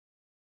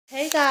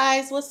Hey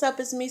guys, what's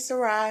up? It's me,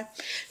 Sarai.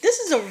 This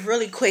is a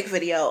really quick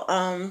video.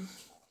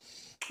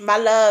 My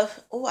love.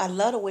 Oh, I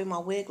love the way my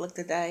wig looked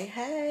today.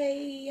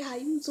 Hey, how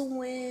you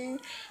doing?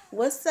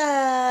 What's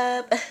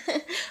up?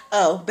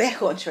 Oh,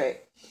 back on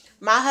track.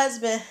 My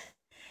husband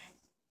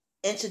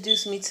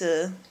introduced me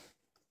to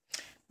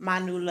my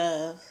new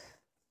love.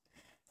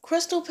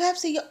 Crystal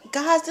Pepsi.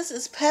 Guys, this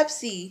is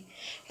Pepsi.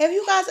 Have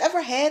you guys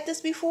ever had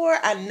this before?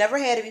 I never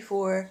had it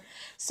before.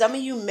 Some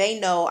of you may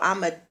know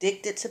I'm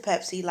addicted to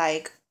Pepsi.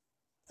 Like,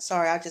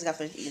 sorry, I just got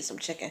finished eating some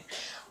chicken.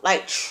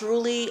 Like,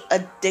 truly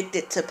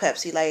addicted to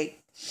Pepsi.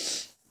 Like,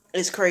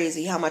 it's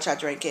crazy how much I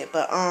drink it.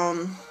 But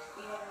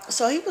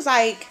so he was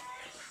like,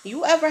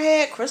 "You ever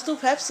had Crystal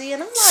Pepsi?"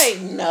 And I'm like,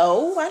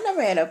 "No, I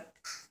never had a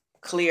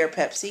clear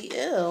Pepsi.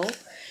 Ew."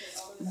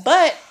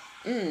 But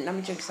let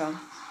me drink some.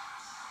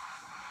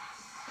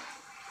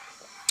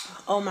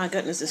 Oh my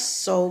goodness, it's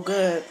so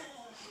good.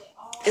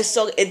 It's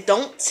so it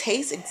don't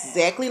taste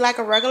exactly like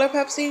a regular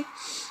Pepsi.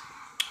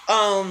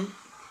 Um,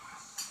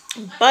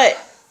 but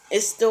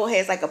it still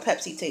has like a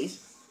Pepsi taste.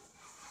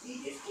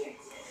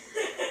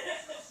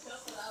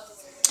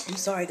 I'm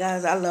sorry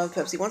guys, I love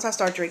Pepsi. Once I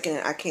start drinking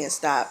it, I can't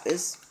stop.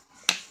 It's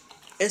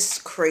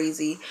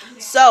crazy.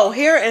 So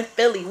here in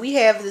Philly, we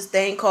have this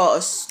thing called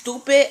a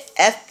stupid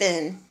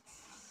effing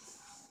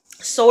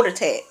soda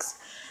tax.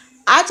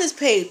 I just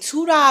paid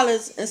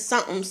 $2 and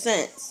something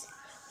cents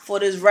for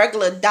this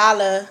regular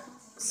dollar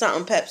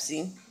something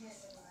Pepsi.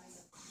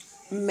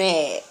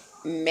 Mad,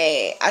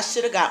 mad. I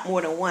should have got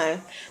more than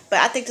one, but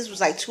I think this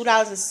was like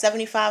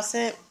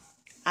 $2.75.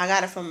 I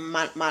got it from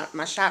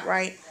my shop,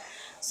 right?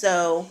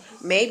 So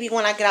maybe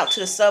when I get out to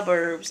the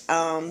suburbs,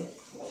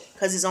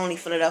 because it's only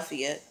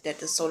Philadelphia that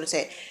the soda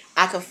tax,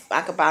 I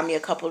could buy me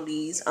a couple of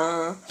these.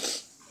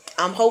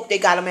 Hope they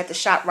got them at the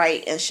shop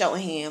right in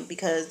Cheltenham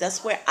because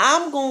that's where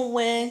I'm going.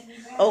 Win.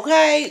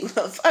 Okay,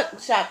 fuck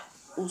shop.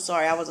 Oh,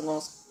 sorry, I wasn't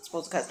going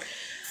supposed to cuss.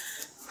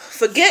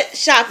 Forget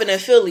shopping in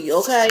Philly,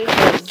 okay?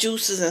 For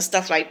juices and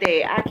stuff like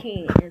that. I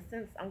can't. And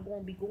since I'm going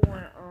to be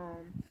going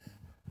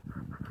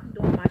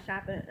doing my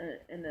shopping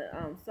in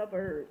the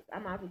suburbs, I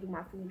might as well do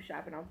my food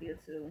shopping out there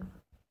too.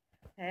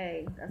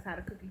 Hey, that's how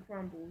the cookie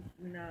crumbles,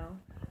 you know.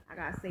 I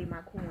gotta save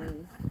my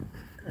coins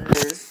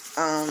because,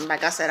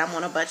 like I said, I'm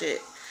on a budget.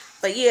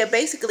 But yeah,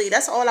 basically,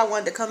 that's all I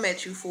wanted to come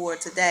at you for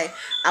today.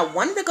 I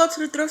wanted to go to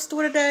the thrift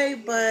store today,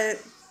 but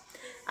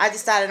I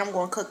decided I'm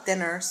going to cook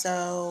dinner.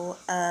 So,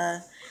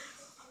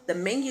 the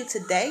menu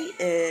today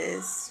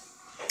is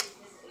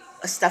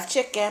a stuffed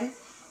chicken,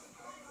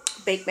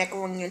 baked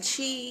macaroni and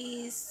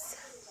cheese,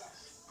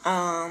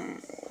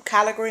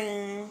 collard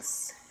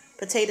greens,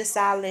 potato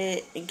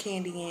salad, and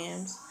candy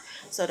yams.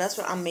 So that's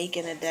what I'm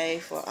making today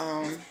for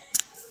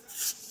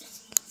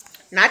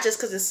not just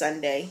because it's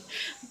Sunday,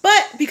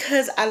 but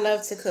because I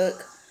love to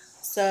cook.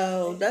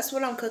 So that's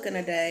what I'm cooking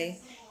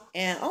today.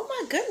 And oh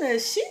my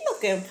goodness, she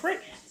looking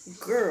pretty.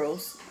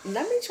 Girls,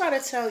 let me try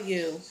to tell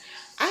you,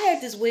 I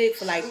had this wig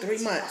for like 3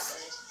 months.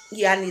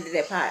 Yeah, I needed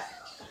that pot.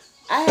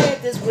 I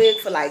had this wig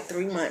for like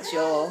 3 months,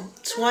 y'all.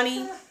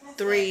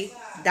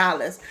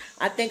 $23.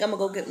 I think I'm gonna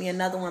go get me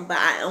another one, but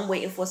I am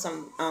waiting for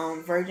some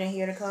virgin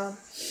hair to come.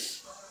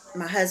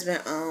 My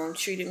husband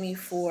treated me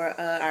for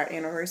our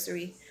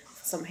anniversary,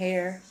 some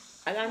hair.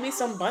 I got me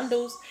some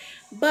bundles,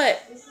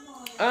 but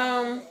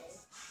um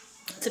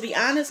to be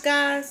honest,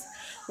 guys,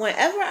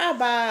 whenever I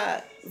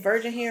buy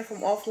virgin hair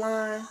from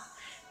offline,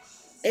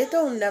 it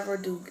don't never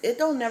do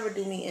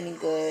me any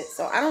good.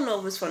 So I don't know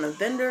if it's from the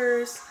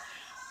vendors.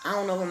 I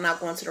don't know if I'm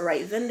not going to the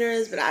right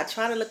vendors, but I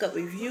try to look up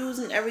reviews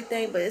and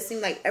everything, but it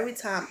seems like every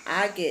time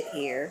I get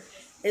hair,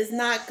 it's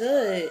not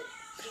good.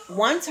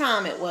 One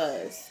time it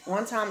was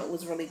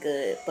really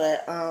good,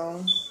 but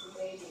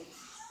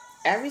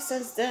ever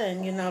since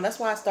then, that's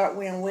why I start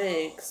wearing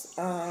wigs.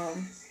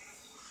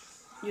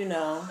 You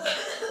know,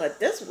 but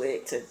this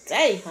wig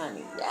today,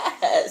 honey,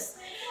 yes.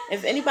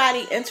 If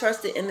anybody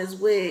interested in this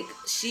wig,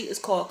 she is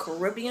called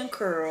Caribbean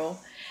Curl.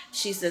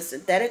 She's a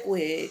synthetic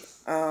wig.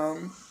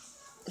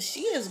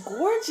 She is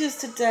gorgeous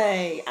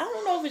today. I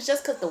don't know if it's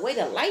just because the way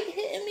the light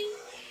hitting me,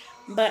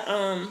 but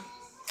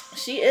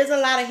she is a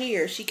lot of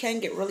hair. She can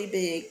get really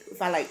big.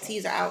 If I like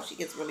tease her out, she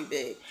gets really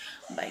big.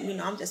 But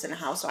I'm just in the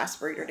house, so I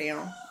sprayed her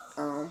down.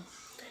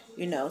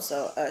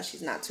 So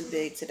she's not too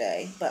big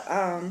today. But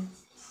I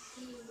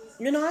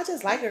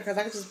just like her because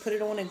I can just put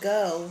it on and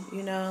go.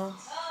 And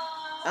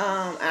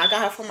I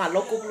got her from my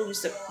local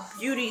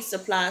beauty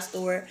supply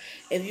store.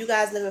 If you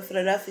guys live in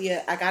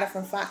Philadelphia, I got her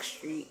from Fox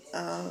Street.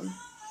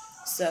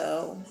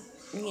 So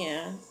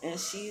yeah, and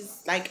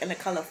she's like in the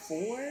color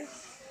 4.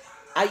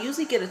 I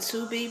usually get a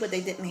 2B, but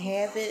they didn't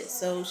have it,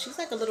 so she's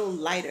like a little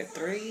lighter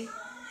 3.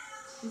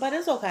 But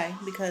it's okay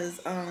because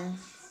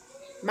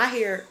my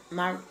hair,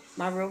 my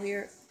real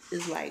hair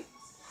is like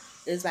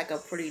a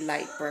pretty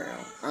light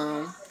brown.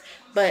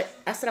 But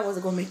I said I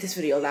wasn't gonna make this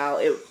video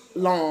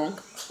long.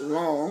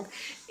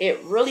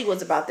 It really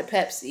was about the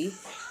Pepsi,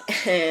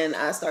 and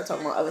I started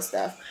talking about other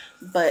stuff.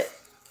 But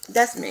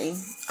that's me.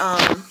 So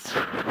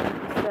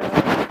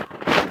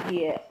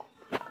yeah.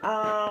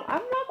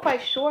 I'm not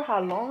quite sure how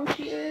long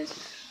she is.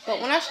 But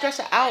when I stretch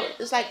it out,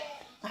 it's like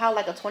how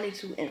like a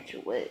 22-inch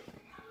would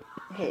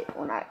hit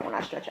when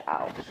I stretch it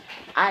out.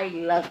 I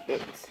love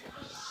it.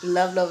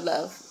 Love, love,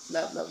 love,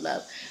 love, love,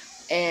 love.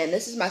 And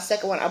this is my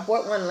second one. I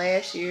bought one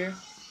last year,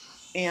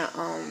 and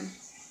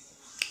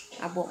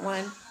I bought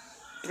one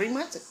 3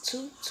 months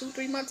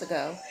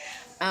ago.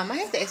 I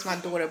have to ask my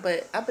daughter,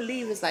 but I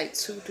believe it's like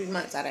 2, 3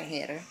 months I done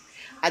had her.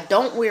 I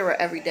don't wear her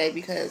every day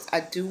because I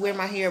do wear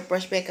my hair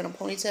brushed back in a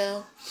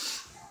ponytail.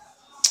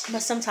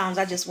 But sometimes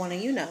I just want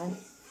to,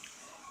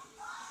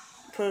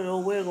 put a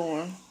little wig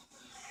on.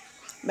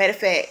 Matter of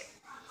fact,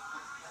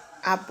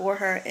 I bought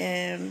her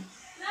in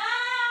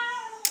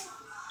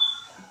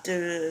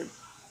the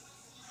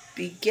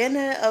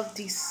beginning of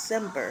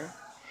December,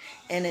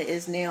 and it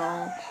is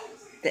now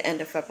the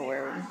end of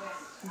February.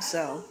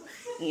 So,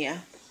 yeah,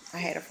 I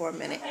had her for a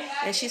minute,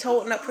 and she's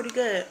holding up pretty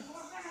good.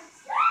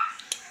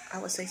 I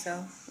would say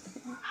so.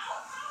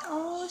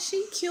 Oh,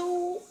 she cute.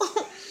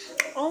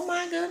 Oh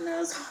my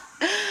goodness.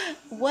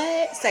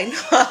 What? Say no.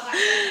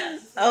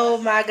 Oh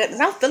my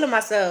goodness. I'm feeling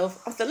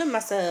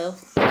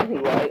myself.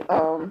 Anyway,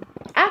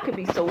 I could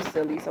be so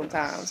silly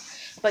sometimes.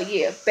 But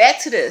yeah, back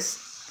to this.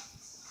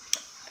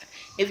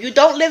 If you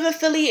don't live in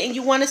Philly and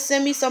you want to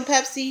send me some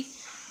Pepsi,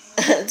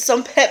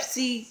 some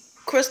Pepsi,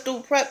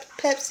 Crystal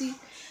Pepsi,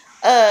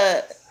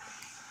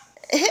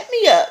 hit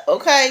me up,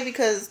 okay?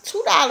 Because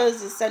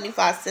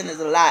 $2.75 is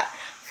a lot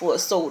for a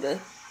soda.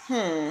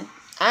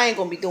 I ain't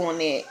gonna be doing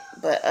that.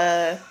 But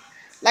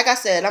like I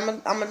said,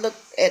 I'm gonna look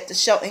at the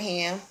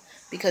Cheltenham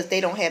because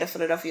they don't have the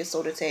Philadelphia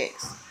soda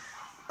tax.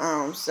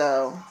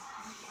 So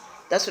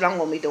that's what I'm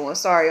gonna be doing.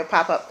 Sorry, a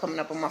pop-up coming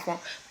up on my phone.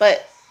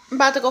 But I'm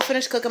about to go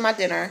finish cooking my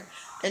dinner.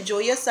 Enjoy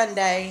your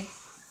Sunday.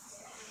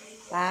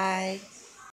 Bye.